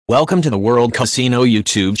Welcome to the World Casino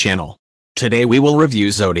YouTube channel. Today we will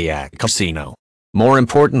review Zodiac Casino. More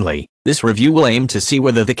importantly, this review will aim to see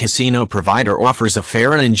whether the casino provider offers a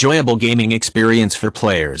fair and enjoyable gaming experience for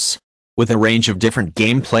players. With a range of different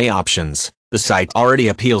gameplay options, the site already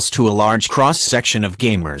appeals to a large cross-section of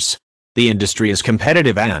gamers. The industry is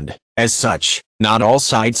competitive and, as such, not all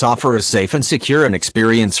sites offer as safe and secure an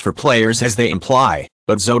experience for players as they imply,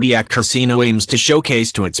 but Zodiac Casino aims to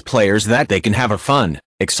showcase to its players that they can have a fun,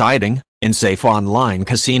 exciting, and safe online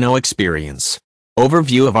casino experience.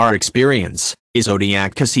 Overview of our experience. Is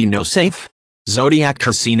Zodiac Casino safe? Zodiac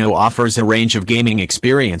Casino offers a range of gaming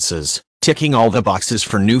experiences, ticking all the boxes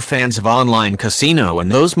for new fans of online casino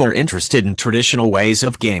and those more interested in traditional ways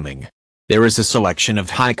of gaming. There is a selection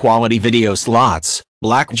of high-quality video slots,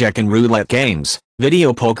 blackjack and roulette games,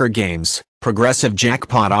 video poker games, progressive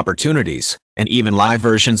jackpot opportunities, and even live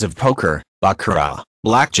versions of poker, baccarat,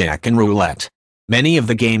 blackjack and roulette. Many of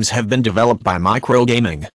the games have been developed by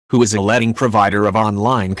Microgaming, who is a leading provider of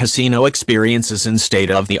online casino experiences and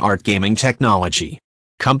state-of-the-art gaming technology.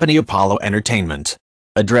 Company Apollo Entertainment.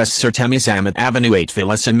 Address Sir Temizamet Avenue 8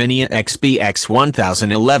 Villa Seminia XBX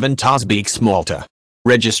 1011 Tosbeeks Malta.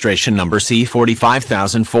 Registration number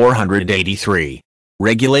C45483.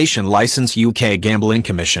 Regulation License UK Gambling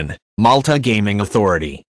Commission, Malta Gaming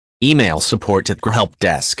Authority. Email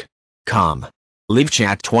support@helpdesk.com. Live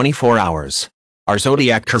chat 24 hours. Our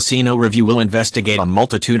Zodiac Casino review will investigate a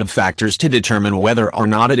multitude of factors to determine whether or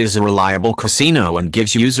not it is a reliable casino and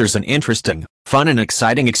gives users an interesting, fun and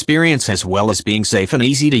exciting experience as well as being safe and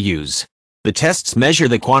easy to use. The tests measure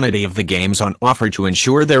the quantity of the games on offer to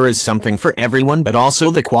ensure there is something for everyone, but also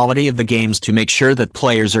the quality of the games to make sure that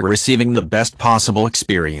players are receiving the best possible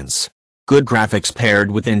experience. Good graphics paired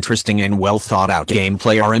with interesting and well thought out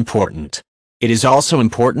gameplay are important. It is also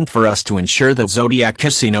important for us to ensure that Zodiac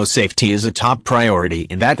Casino safety is a top priority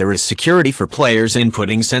and that there is security for players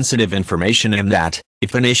inputting sensitive information and that,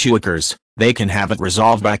 if an issue occurs, they can have it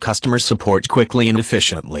resolved by customer support quickly and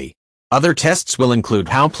efficiently. Other tests will include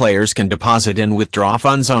how players can deposit and withdraw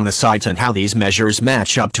funds on the site and how these measures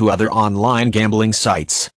match up to other online gambling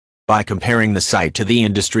sites. By comparing the site to the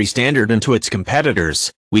industry standard and to its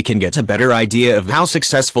competitors, we can get a better idea of how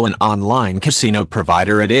successful an online casino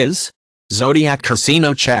provider it is. Zodiac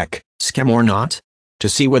Casino check, scam or not? To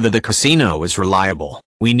see whether the casino is reliable,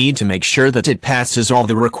 we need to make sure that it passes all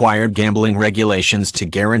the required gambling regulations to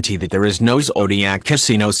guarantee that there is no Zodiac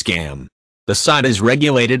Casino scam. The site is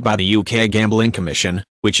regulated by the UK Gambling Commission,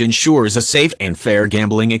 which ensures a safe and fair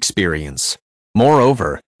gambling experience.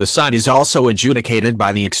 Moreover, the site is also adjudicated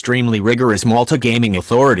by the extremely rigorous Malta Gaming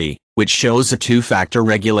Authority, which shows a two-factor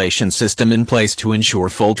regulation system in place to ensure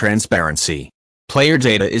full transparency. Player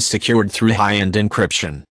data is secured through high-end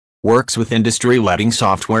encryption. Works with industry-leading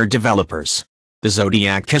software developers. The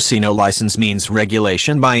Zodiac Casino license means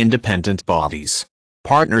regulation by independent bodies.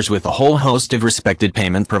 Partners with a whole host of respected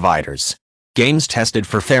payment providers. Games tested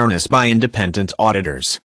for fairness by independent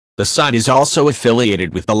auditors. The site is also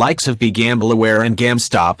affiliated with the likes of BeGambleAware and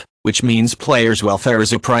GamStop, which means players' welfare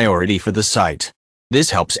is a priority for the site.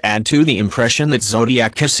 This helps add to the impression that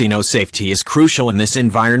Zodiac Casino safety is crucial in this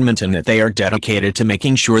environment and that they are dedicated to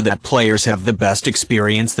making sure that players have the best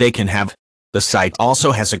experience they can have. The site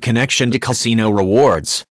also has a connection to Casino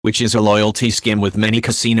Rewards, which is a loyalty scheme with many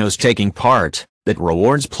casinos taking part, that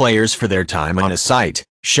rewards players for their time on a site,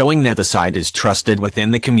 showing that the site is trusted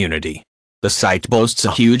within the community. The site boasts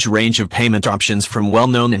a huge range of payment options from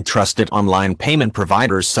well-known and trusted online payment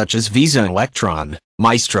providers such as Visa Electron,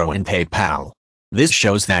 Maestro and PayPal. This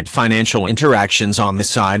shows that financial interactions on the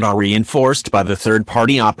site are reinforced by the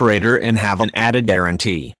third-party operator and have an added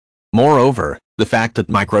guarantee. Moreover, the fact that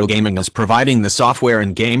Microgaming is providing the software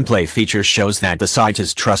and gameplay features shows that the site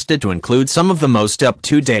is trusted to include some of the most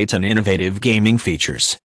up-to-date and innovative gaming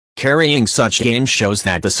features. Carrying such games shows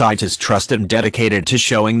that the site is trusted and dedicated to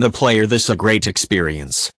showing the player this a great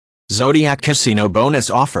experience. Zodiac Casino bonus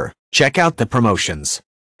offer. Check out the promotions.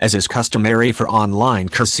 As is customary for online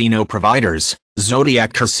casino providers,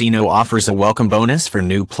 Zodiac Casino offers a welcome bonus for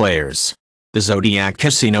new players. The Zodiac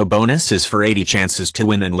Casino bonus is for 80 chances to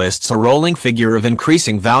win and lists a rolling figure of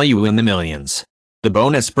increasing value in the millions. The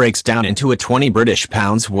bonus breaks down into a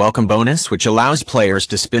 £20 welcome bonus which allows players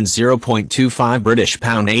to spend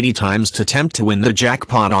 £0.25 80 times to attempt to win the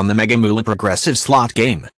jackpot on the Mega Moolah progressive slot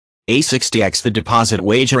game. A 60x the deposit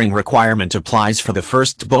wagering requirement applies for the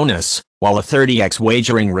first bonus, while a 30x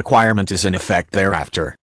wagering requirement is in effect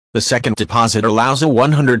thereafter. The second deposit allows a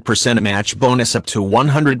 100% match bonus up to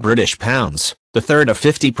 £100, the third a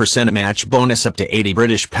 50% match bonus up to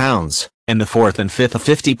 £80, and the fourth and fifth a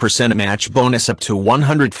 50% match bonus up to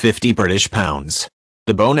 £150.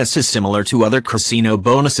 The bonus is similar to other casino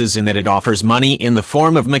bonuses in that it offers money in the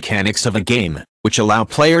form of mechanics of a game, which allow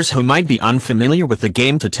players who might be unfamiliar with the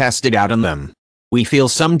game to test it out on them. We feel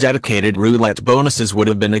some dedicated roulette bonuses would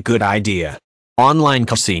have been a good idea. Online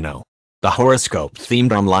Casino. The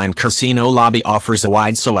horoscope-themed online casino lobby offers a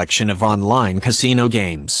wide selection of online casino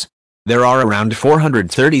games. There are around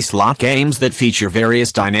 430 slot games that feature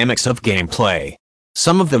various dynamics of gameplay.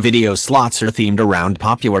 Some of the video slots are themed around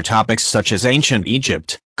popular topics such as ancient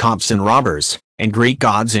Egypt, cops and robbers, and Greek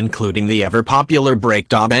gods, including the ever-popular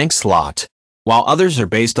Break-Da Bank slot, while others are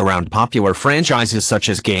based around popular franchises such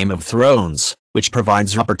as Game of Thrones, which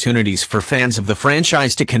provides opportunities for fans of the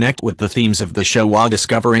franchise to connect with the themes of the show while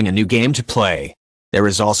discovering a new game to play. There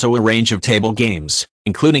is also a range of table games,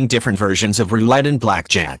 including different versions of roulette and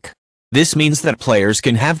blackjack. This means that players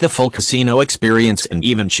can have the full casino experience and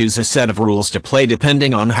even choose a set of rules to play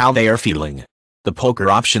depending on how they are feeling. The poker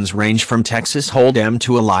options range from Texas Hold'em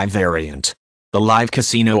to a live variant. The live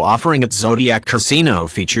casino offering at Zodiac Casino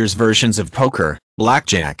features versions of poker,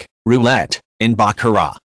 blackjack, roulette, and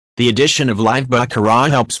baccarat. The addition of live baccarat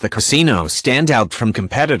helps the casino stand out from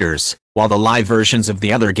competitors, while the live versions of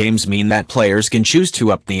the other games mean that players can choose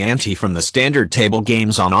to up the ante from the standard table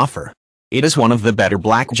games on offer. It is one of the better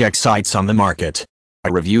blackjack sites on the market.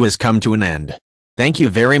 Our review has come to an end. Thank you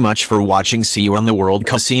very much for watching. See you on the World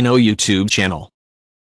Casino YouTube channel.